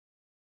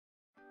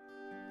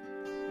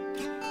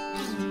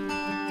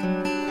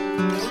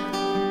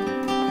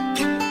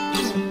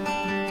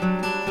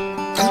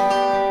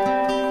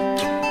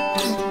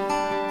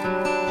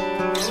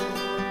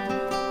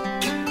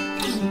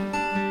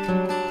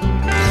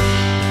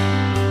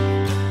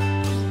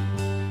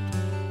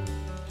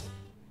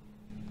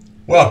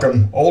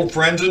Welcome, old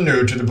friends and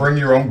new, to the Bring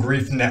Your Own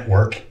Grief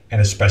Network and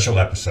a special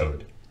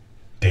episode,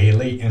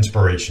 Daily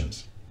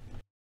Inspirations.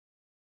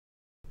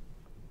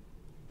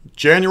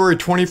 January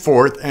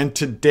 24th, and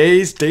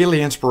today's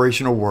daily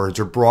inspirational words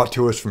are brought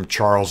to us from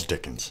Charles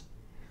Dickens.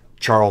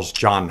 Charles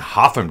John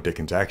Hotham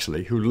Dickens,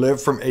 actually, who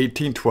lived from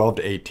 1812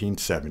 to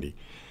 1870.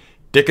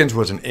 Dickens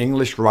was an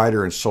English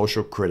writer and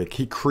social critic.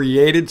 He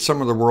created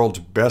some of the world's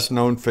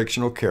best-known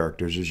fictional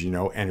characters, as you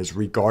know, and is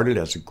regarded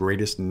as the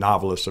greatest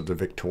novelist of the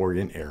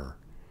Victorian era.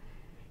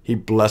 He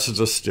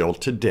blesses us still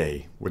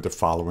today with the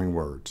following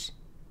words.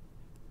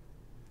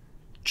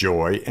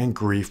 Joy and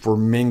grief were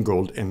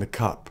mingled in the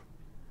cup,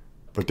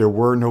 but there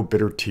were no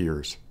bitter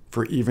tears,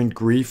 for even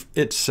grief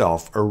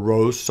itself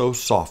arose so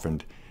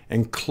softened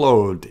and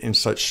clothed in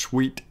such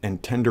sweet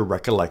and tender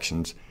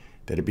recollections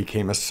that it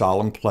became a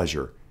solemn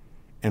pleasure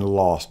and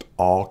lost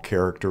all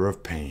character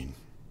of pain.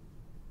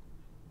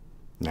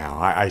 Now,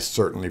 I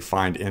certainly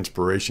find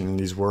inspiration in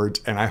these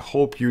words, and I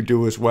hope you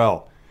do as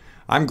well.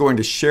 I'm going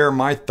to share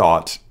my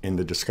thoughts in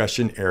the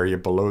discussion area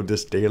below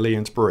this daily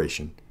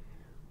inspiration.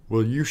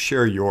 Will you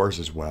share yours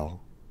as well?